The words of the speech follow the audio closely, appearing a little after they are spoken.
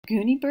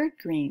Gooney Bird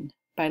Greene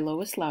by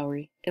Lois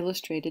Lowry,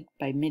 illustrated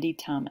by Mitty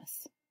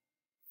Thomas.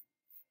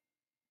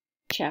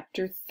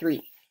 Chapter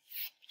 3.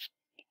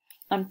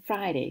 On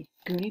Friday,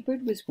 Gooney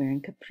Bird was wearing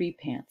capri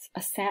pants,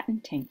 a satin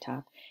tank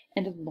top,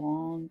 and a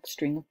long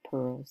string of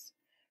pearls.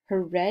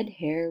 Her red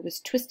hair was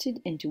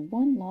twisted into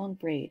one long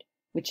braid,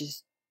 which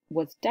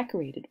was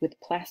decorated with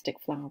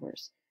plastic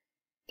flowers.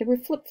 There were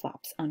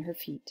flip-flops on her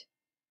feet.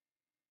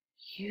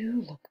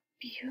 "You look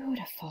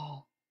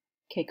beautiful,"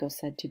 Keiko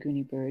said to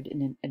Gooney Bird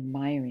in an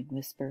admiring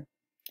whisper.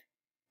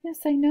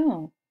 "Yes, I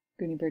know,"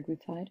 Gooney Bird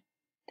replied.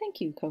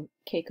 "Thank you,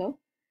 Keiko."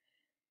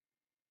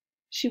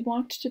 She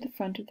walked to the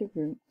front of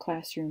the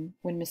classroom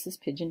when Mrs.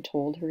 Pigeon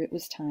told her it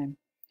was time.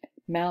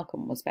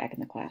 Malcolm was back in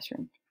the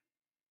classroom.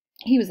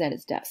 He was at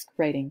his desk,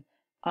 writing,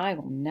 "I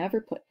will never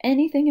put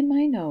anything in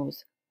my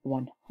nose,"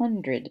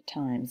 100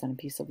 times on a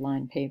piece of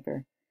lined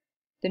paper.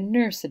 The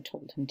nurse had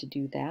told him to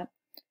do that.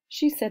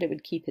 She said it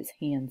would keep his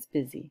hands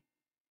busy.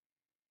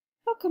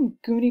 "How come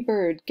Gooney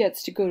Bird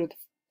gets to go to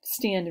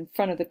stand in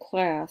front of the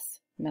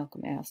class?"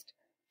 Malcolm asked.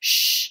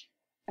 "Shh!"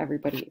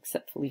 everybody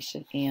except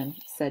Felicia Ann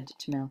said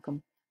to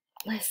Malcolm.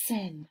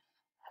 "Listen."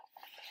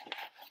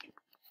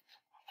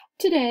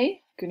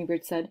 "Today," Gooney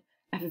Bird said,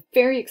 "I have a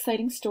very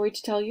exciting story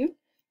to tell you.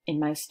 In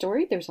my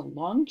story, there's a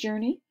long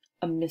journey,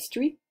 a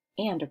mystery,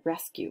 and a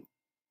rescue."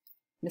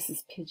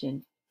 Mrs.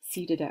 Pigeon,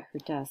 seated at her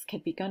desk,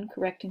 had begun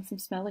correcting some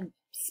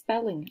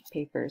spelling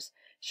papers.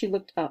 She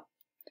looked up.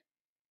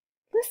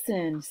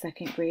 "Listen,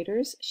 second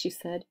graders," she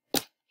said.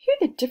 "Hear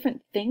the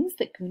different things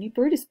that Gooney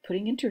Bird is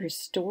putting into her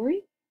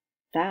story?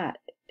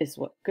 That is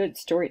what good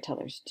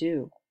storytellers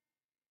do."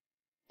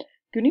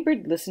 Gooney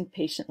Bird listened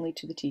patiently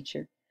to the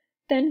teacher.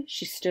 Then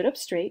she stood up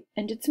straight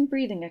and did some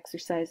breathing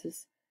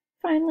exercises.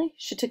 Finally,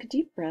 she took a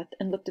deep breath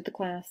and looked at the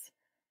class.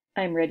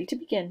 "I am ready to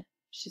begin,"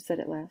 she said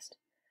at last.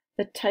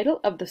 "The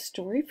title of the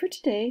story for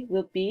today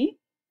will be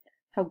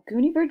How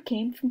Gooney Bird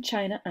Came from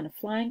China on a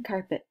Flying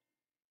Carpet."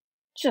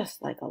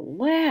 "Just like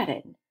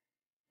Aladdin,"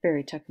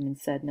 Fairy Tuckerman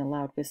said in a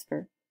loud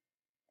whisper.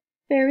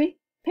 "Fairy,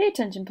 pay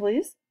attention,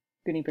 please,"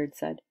 Gooney Bird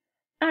said.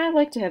 "I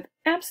like to have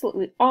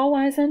absolutely all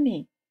eyes on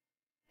me."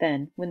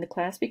 Then, when the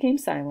class became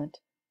silent,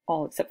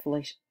 all except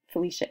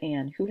Felicia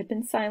Ann, who had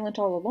been silent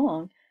all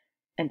along,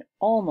 and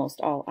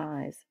almost all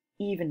eyes,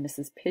 even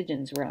Mrs.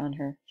 Pigeon's, were on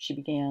her, she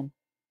began.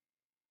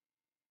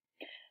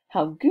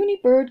 How Gooney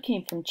Bird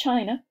Came from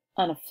China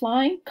on a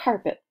Flying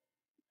Carpet.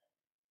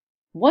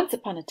 Once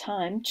upon a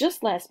time,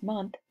 just last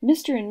month,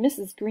 Mr. and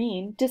Mrs.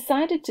 Greene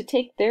decided to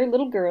take their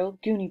little girl,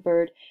 Gooney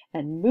Bird,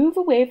 and move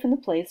away from the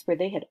place where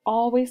they had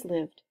always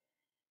lived.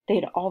 They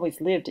had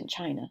always lived in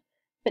China,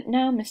 but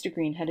now Mr.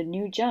 Greene had a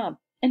new job,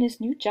 and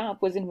his new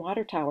job was in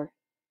Water Tower.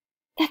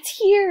 "That's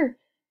here!"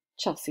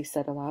 Chelsea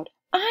said aloud.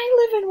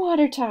 "I live in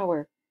Water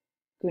Tower!"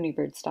 Gooney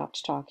Bird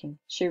stopped talking.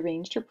 She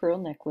arranged her pearl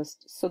necklace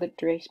so that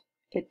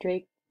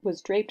it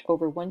was draped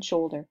over one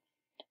shoulder.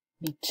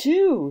 "Me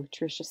too,"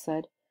 Tricia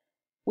said.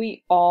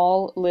 "We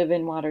all live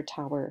in Water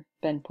Tower,"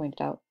 Ben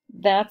pointed out.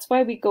 "That's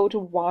why we go to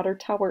Water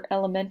Tower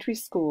Elementary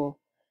School."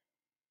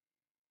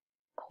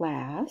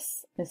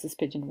 "Class," Mrs.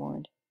 Pigeon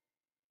warned.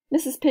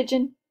 "Mrs.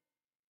 Pigeon,"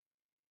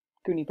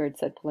 Gooney Bird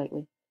said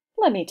politely,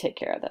 "let me take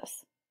care of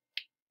this."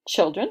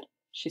 "Children,"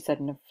 she said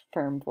in a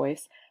firm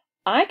voice,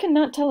 "I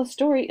cannot tell a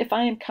story if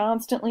I am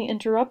constantly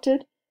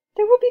interrupted.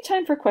 There will be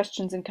time for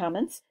questions and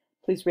comments.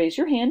 Please raise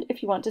your hand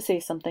if you want to say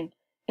something.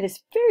 It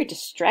is very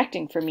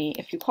distracting for me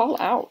if you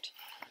call out."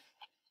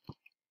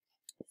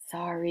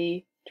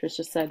 "Sorry,"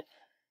 Tricia said.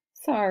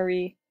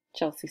 "Sorry,"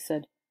 Chelsea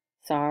said.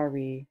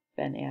 "Sorry,"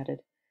 Ben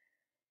added.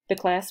 The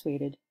class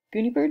waited.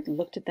 Gooney Bird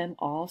looked at them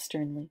all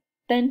sternly.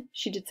 Then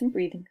she did some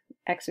breathing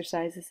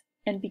exercises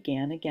and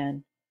began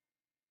again.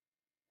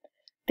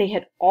 They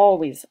had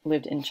always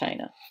lived in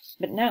China,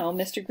 but now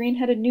Mr. Greene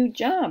had a new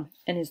job,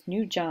 and his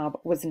new job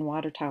was in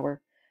Water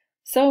Tower.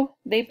 So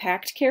they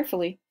packed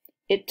carefully.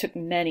 It took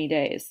many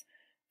days.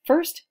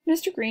 First,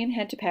 Mr. Greene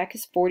had to pack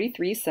his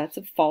 43 sets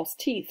of false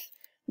teeth.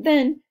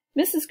 Then,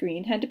 Mrs.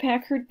 Greene had to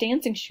pack her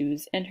dancing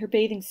shoes and her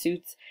bathing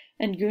suits,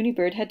 and Gooney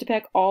Bird had to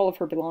pack all of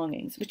her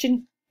belongings, which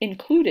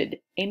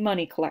included a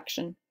money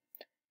collection.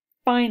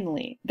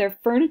 Finally, their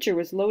furniture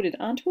was loaded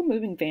onto a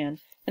moving van,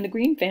 and the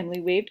Greene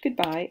family waved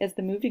goodbye as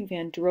the moving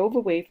van drove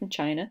away from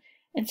China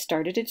and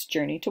started its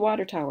journey to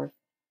Water Tower.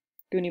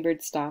 Gooney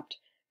Bird stopped.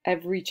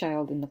 Every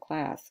child in the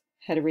class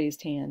had a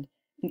raised hand,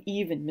 and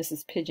even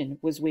Mrs. Pigeon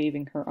was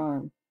waving her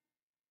arm.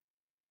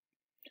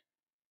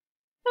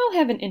 "I'll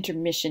have an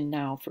intermission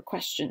now for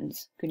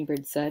questions," Gooney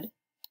Bird said.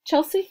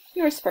 "Chelsea,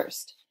 yours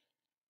first."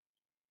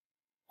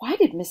 "Why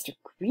did Mr.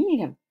 Greene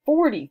have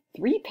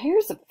 43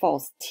 pairs of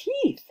false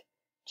teeth?"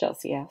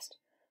 Chelsea asked.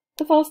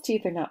 "The false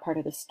teeth are not part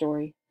of the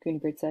story," Gooney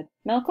Bird said.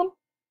 "Malcolm?"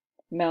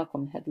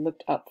 Malcolm had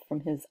looked up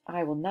from his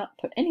 "I will not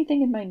put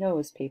anything in my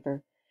nose"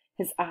 paper.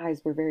 His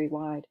eyes were very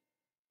wide.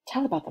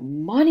 "Tell about the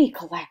money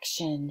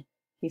collection,"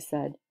 he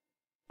said.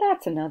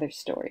 "That's another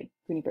story,"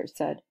 Gooney Bird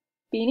said.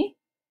 "Beanie?"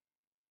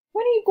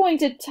 "When are you going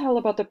to tell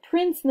about the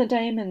prince and the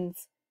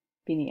diamonds?"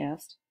 Beanie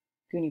asked.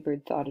 Gooney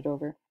Bird thought it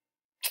over.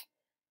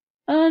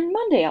 "On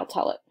Monday I'll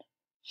tell it,"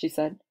 she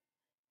said.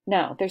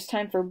 Now, there's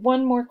time for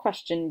one more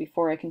question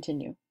before I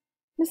continue.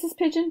 Mrs.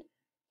 Pigeon,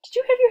 did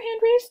you have your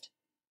hand raised?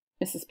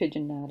 Mrs.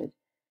 Pigeon nodded.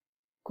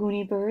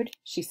 Gooney Bird,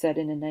 she said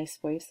in a nice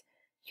voice,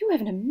 you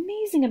have an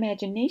amazing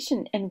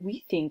imagination, and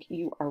we think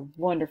you are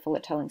wonderful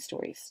at telling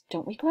stories,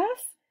 don't we,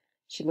 class?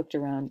 She looked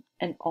around,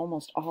 and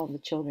almost all the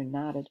children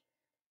nodded.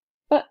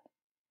 But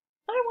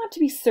I want to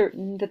be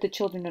certain that the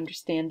children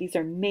understand these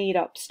are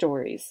made-up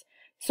stories,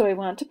 so I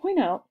want to point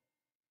out,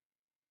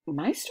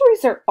 my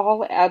stories are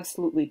all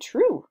absolutely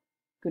true,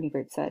 Gooney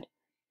Bird said.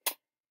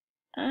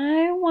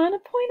 I want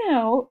to point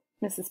out,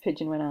 Mrs.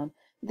 Pigeon went on,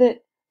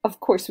 that of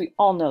course we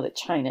all know that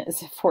China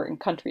is a foreign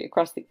country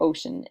across the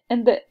ocean,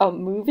 and that a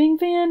moving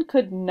van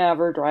could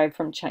never drive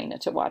from China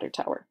to Water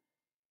Tower.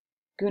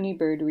 Gooney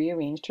Bird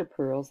rearranged her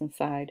pearls and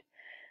sighed.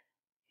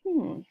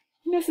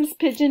 Mrs.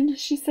 Pigeon,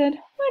 she said,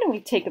 why don't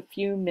we take a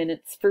few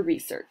minutes for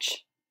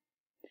research?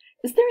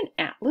 Is there an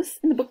atlas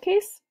in the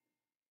bookcase?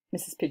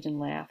 Mrs. Pigeon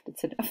laughed and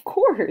said, of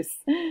course.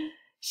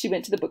 She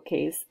went to the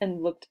bookcase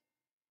and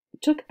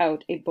took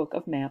out a book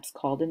of maps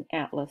called an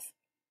atlas.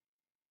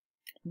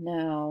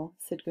 Now,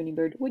 said Gooney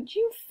Bird, would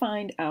you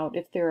find out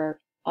if there are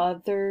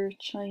other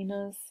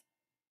Chinas?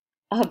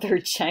 Other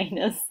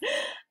Chinas?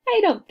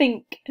 I don't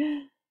think...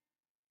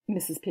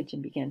 Mrs.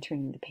 Pigeon began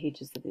turning the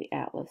pages of the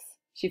atlas.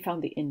 She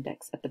found the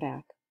index at the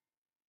back.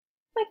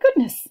 My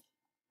goodness,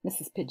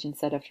 Mrs. Pigeon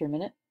said after a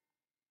minute.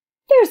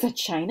 There's a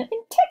China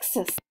in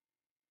Texas.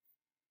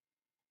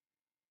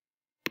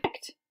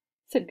 Correct,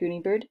 said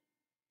Gooney Bird.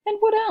 And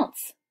what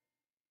else?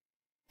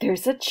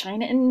 There's a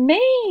China in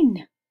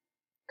Maine.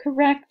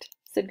 Correct,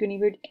 said Gooney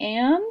Bird.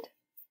 And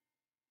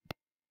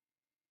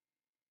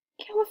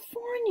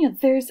California,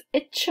 there's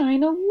a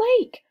China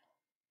Lake.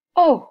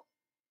 Oh,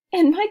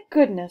 and my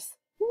goodness,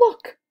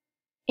 look,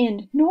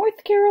 in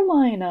North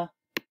Carolina.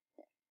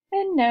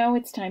 And now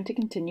it's time to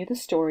continue the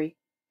story,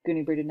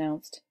 Gooney Bird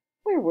announced.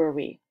 Where were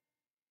we?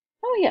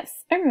 Oh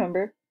yes, I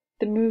remember.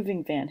 The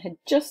moving van had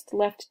just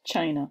left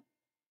China.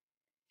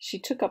 She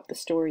took up the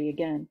story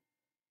again.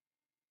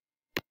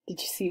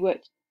 Did you see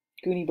what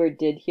Gooney Bird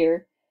did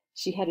here?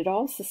 She had it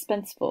all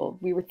suspenseful.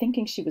 We were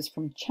thinking she was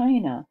from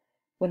China,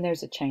 when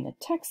there's a China,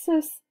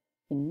 Texas,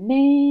 in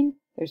Maine,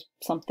 there's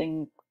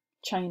something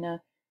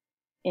China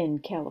in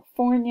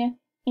California,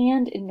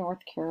 and in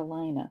North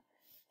Carolina.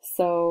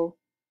 So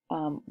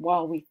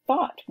while we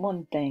thought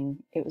one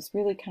thing, it was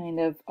really kind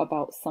of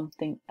about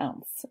something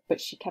else.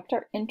 But she kept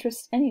our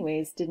interest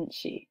anyways, didn't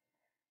she?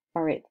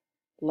 All right,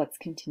 let's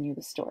continue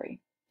the story.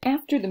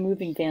 After the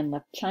moving van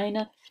left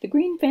China, the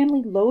Greene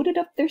family loaded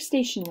up their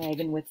station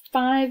wagon with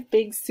 5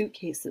 big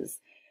suitcases.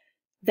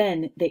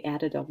 Then they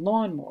added a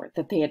lawnmower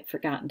that they had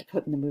forgotten to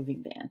put in the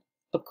moving van,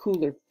 a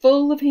cooler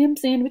full of ham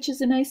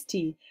sandwiches and iced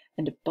tea,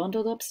 and a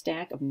bundled up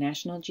stack of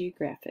National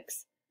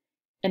Geographics,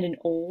 and an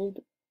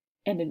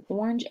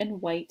orange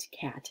and white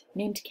cat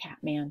named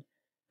Catman,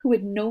 who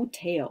had no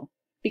tail,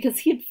 because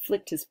he had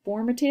flicked his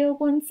former tail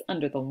once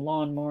under the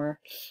lawnmower.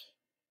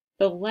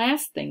 The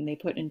last thing they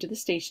put into the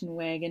station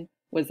wagon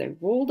was a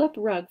rolled-up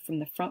rug from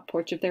the front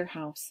porch of their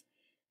house.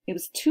 It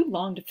was too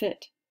long to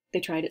fit. They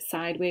tried it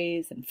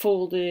sideways and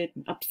folded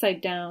and upside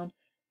down,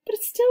 but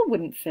it still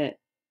wouldn't fit.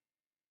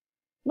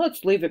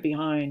 Let's leave it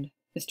behind,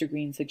 Mr.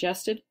 Greene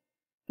suggested.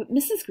 But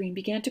Mrs. Greene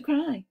began to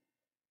cry.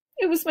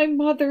 It was my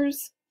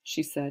mother's,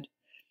 she said.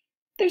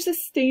 There's a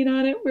stain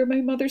on it where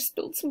my mother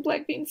spilled some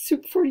black bean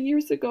soup 40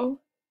 years ago.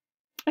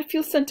 I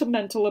feel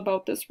sentimental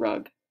about this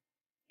rug.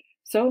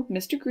 So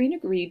Mr. Greene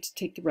agreed to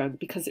take the rug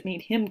because it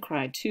made him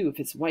cry too if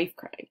his wife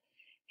cried.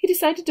 He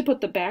decided to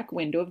put the back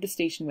window of the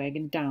station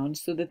wagon down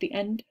so that the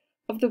end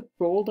of the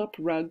rolled-up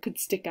rug could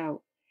stick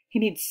out. He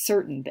made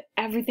certain that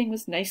everything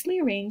was nicely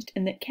arranged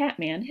and that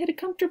Catman had a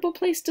comfortable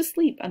place to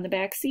sleep on the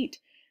back seat,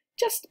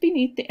 just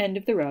beneath the end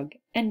of the rug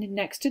and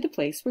next to the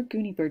place where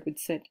Gooney Bird would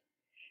sit.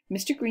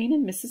 Mr. Greene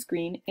and Mrs.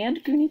 Greene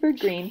and Gooney Bird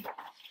Greene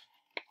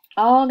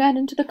all got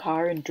into the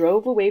car and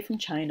drove away from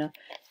China,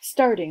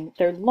 starting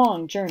their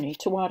long journey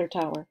to Water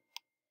Tower.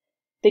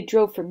 They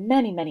drove for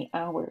many, many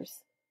hours.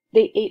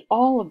 They ate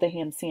all of the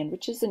ham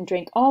sandwiches and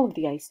drank all of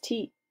the iced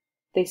tea.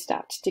 They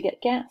stopped to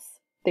get gas.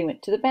 They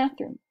went to the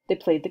bathroom. They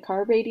played the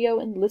car radio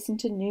and listened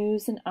to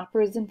news and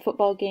operas and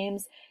football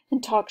games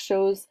and talk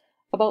shows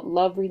about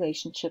love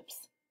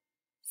relationships.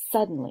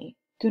 Suddenly,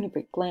 Gooney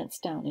Bird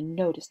glanced down and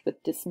noticed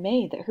with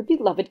dismay that her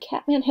beloved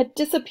Catman had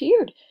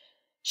disappeared.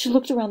 She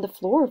looked around the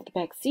floor of the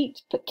back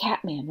seat, but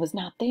Catman was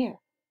not there.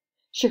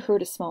 She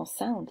heard a small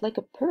sound like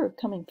a purr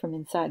coming from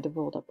inside the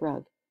rolled-up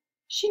rug.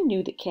 She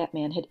knew that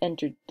Catman had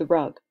entered the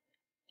rug.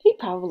 He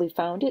probably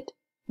found it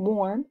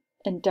warm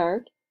and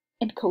dark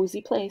and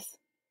cozy place.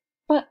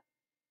 But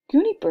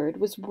Gooney Bird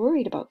was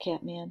worried about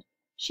Catman.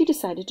 She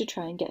decided to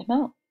try and get him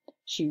out.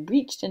 She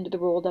reached into the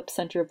rolled-up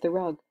center of the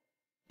rug,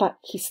 but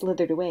he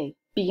slithered away,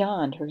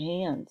 beyond her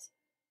hands.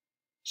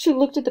 She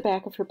looked at the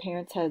back of her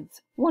parents'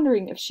 heads,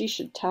 wondering if she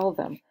should tell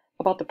them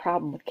about the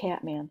problem with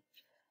Catman.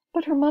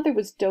 But her mother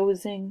was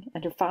dozing,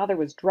 and her father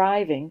was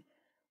driving,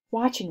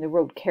 watching the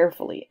road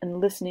carefully and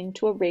listening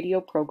to a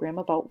radio program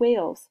about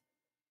whales.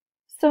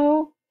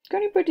 So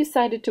Gooney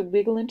decided to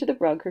wiggle into the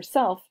rug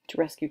herself to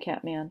rescue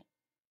Catman.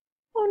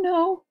 "Oh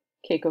no,"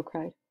 Keiko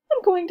cried.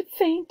 "I'm going to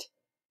faint."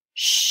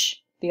 "Shh,"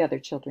 the other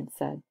children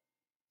said.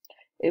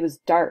 It was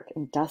dark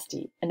and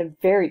dusty, and a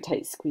very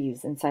tight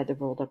squeeze inside the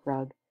rolled-up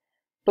rug.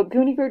 But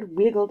Gooney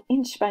wiggled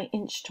inch by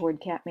inch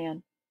toward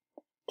Catman.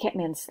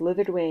 Catman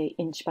slithered away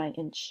inch by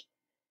inch.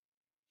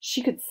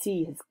 She could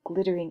see his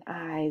glittering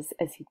eyes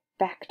as he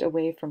backed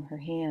away from her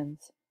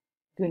hands.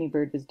 Gooney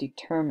was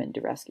determined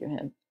to rescue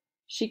him.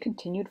 She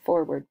continued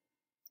forward.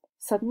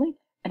 Suddenly,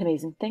 an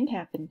amazing thing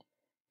happened.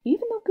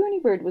 Even though Gooney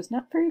was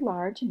not very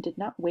large and did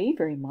not weigh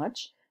very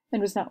much,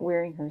 and was not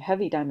wearing her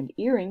heavy diamond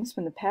earrings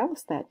from the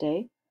palace that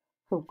day,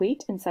 her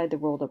weight inside the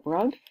rolled-up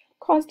rug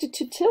caused it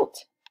to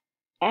tilt.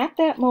 At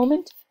that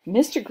moment,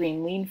 Mr.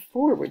 Greene leaned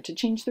forward to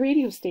change the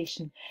radio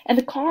station, and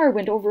the car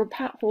went over a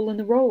pothole in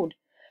the road.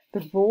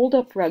 The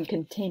rolled-up rug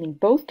containing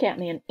both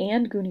Catman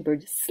and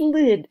Gooney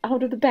slid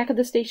out of the back of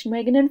the station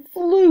wagon and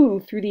flew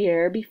through the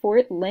air before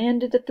it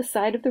landed at the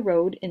side of the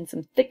road in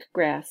some thick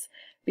grass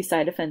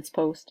beside a fence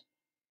post.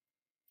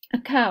 A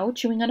cow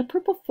chewing on a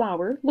purple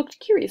flower looked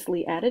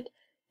curiously at it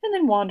and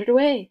then wandered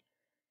away.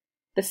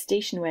 The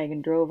station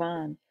wagon drove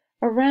on,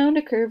 around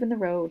a curve in the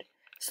road.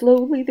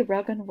 Slowly the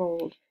rug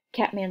unrolled.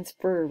 Catman's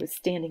fur was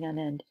standing on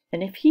end,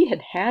 and if he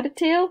had had a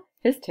tail,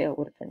 his tail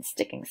would have been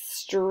sticking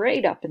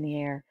straight up in the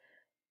air.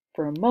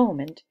 For a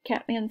moment,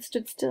 Catman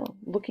stood still,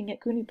 looking at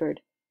Gooney.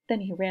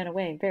 Then he ran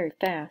away very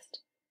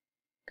fast.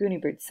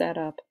 Gooney sat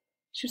up.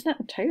 She was not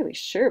entirely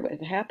sure what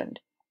had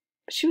happened,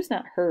 but she was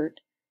not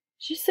hurt.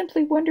 She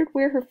simply wondered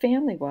where her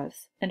family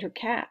was, and her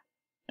cat,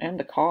 and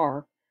the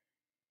car.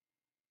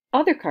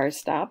 Other cars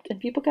stopped, and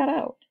people got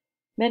out.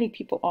 Many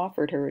people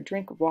offered her a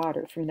drink of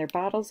water from their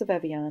bottles of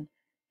Evian,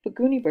 but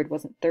Gooney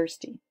wasn't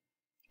thirsty.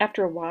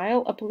 After a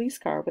while, a police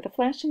car with a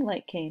flashing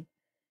light came.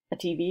 A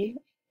TV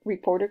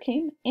reporter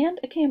came, and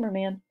a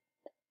cameraman.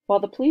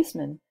 While the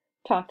policeman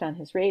talked on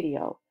his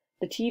radio,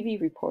 the TV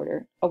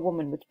reporter, a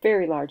woman with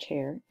very large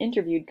hair,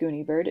 interviewed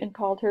Gooney and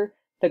called her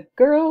the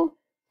girl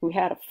who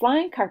had a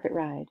flying carpet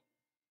ride.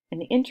 In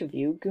the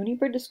interview, Gooney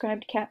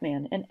described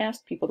Catman and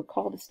asked people to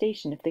call the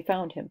station if they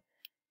found him,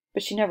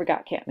 but she never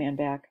got Catman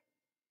back.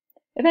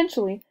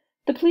 Eventually,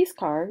 the police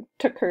car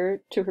took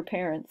her to her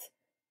parents,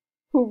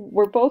 who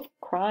were both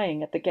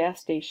crying at the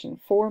gas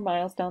station 4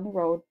 miles down the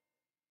road.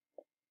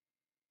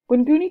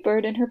 When Gooney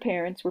and her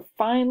parents were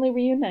finally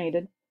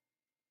reunited,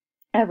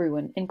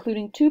 everyone,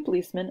 including 2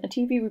 policemen, a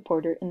TV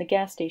reporter, and the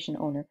gas station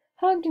owner,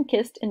 hugged and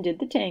kissed and did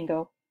the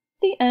tango.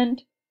 The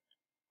end.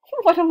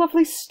 "What a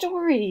lovely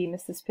story,"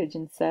 Mrs.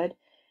 Pigeon said,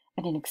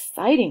 "and an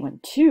exciting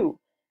one, too,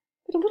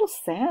 but a little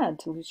sad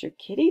to lose your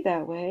kitty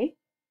that way."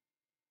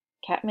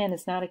 "Catman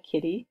is not a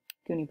kitty,"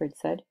 Gooney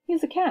said. "He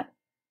is a cat.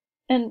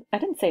 And I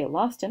didn't say I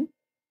lost him.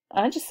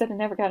 I just said I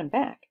never got him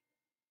back."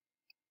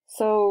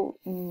 "So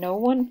no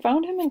one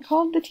found him and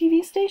called the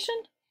TV station?"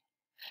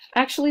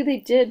 "Actually, they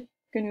did,"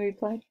 Gooney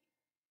replied.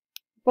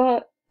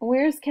 "But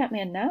where's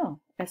Catman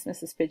now?" asked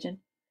Mrs.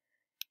 Pigeon.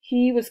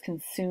 "He was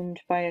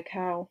consumed by a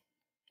cow,"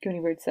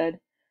 Gooney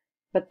said.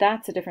 "But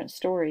that's a different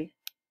story."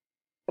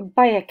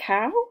 "By a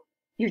cow?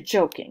 You're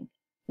joking,"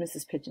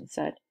 Mrs. Pigeon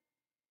said.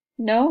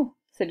 "No,"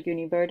 said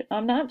Gooney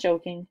 "I'm not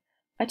joking.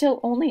 I tell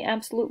only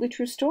absolutely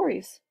true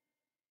stories."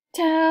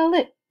 "Tell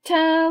it!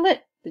 Tell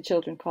it!" the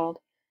children called.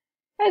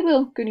 "I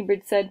will," Gooney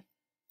said.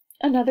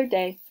 "Another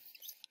day."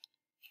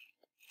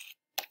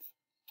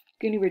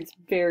 Gooney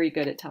very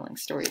good at telling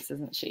stories,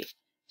 isn't she? Do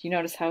you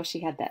notice how she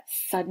had that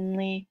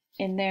suddenly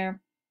in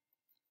there?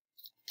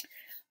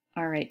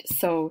 All right,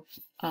 so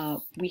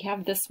we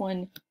have this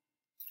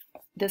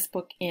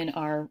book in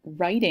our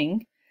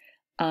writing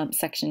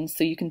section,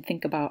 so you can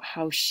think about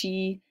how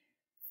she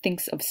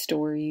thinks of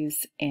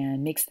stories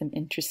and makes them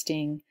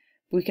interesting.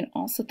 We can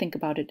also think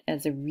about it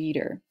as a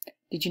reader.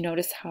 Did you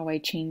notice how I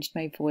changed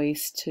my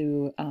voice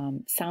to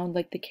sound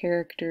like the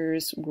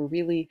characters were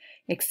really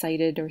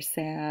excited or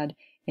sad,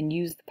 and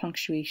use the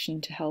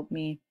punctuation to help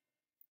me?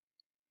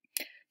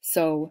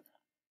 So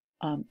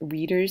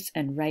readers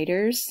and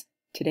writers,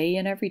 today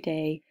and every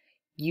day,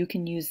 you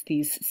can use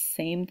these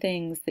same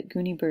things that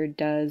Gooney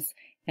does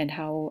and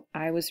how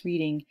I was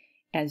reading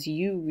as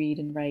you read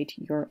and write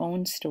your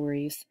own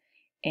stories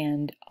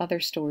and other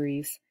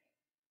stories,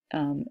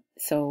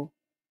 so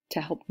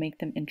to help make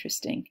them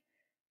interesting.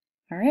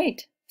 All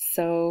right,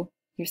 so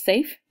you're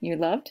safe, you're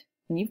loved,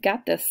 and you've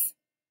got this.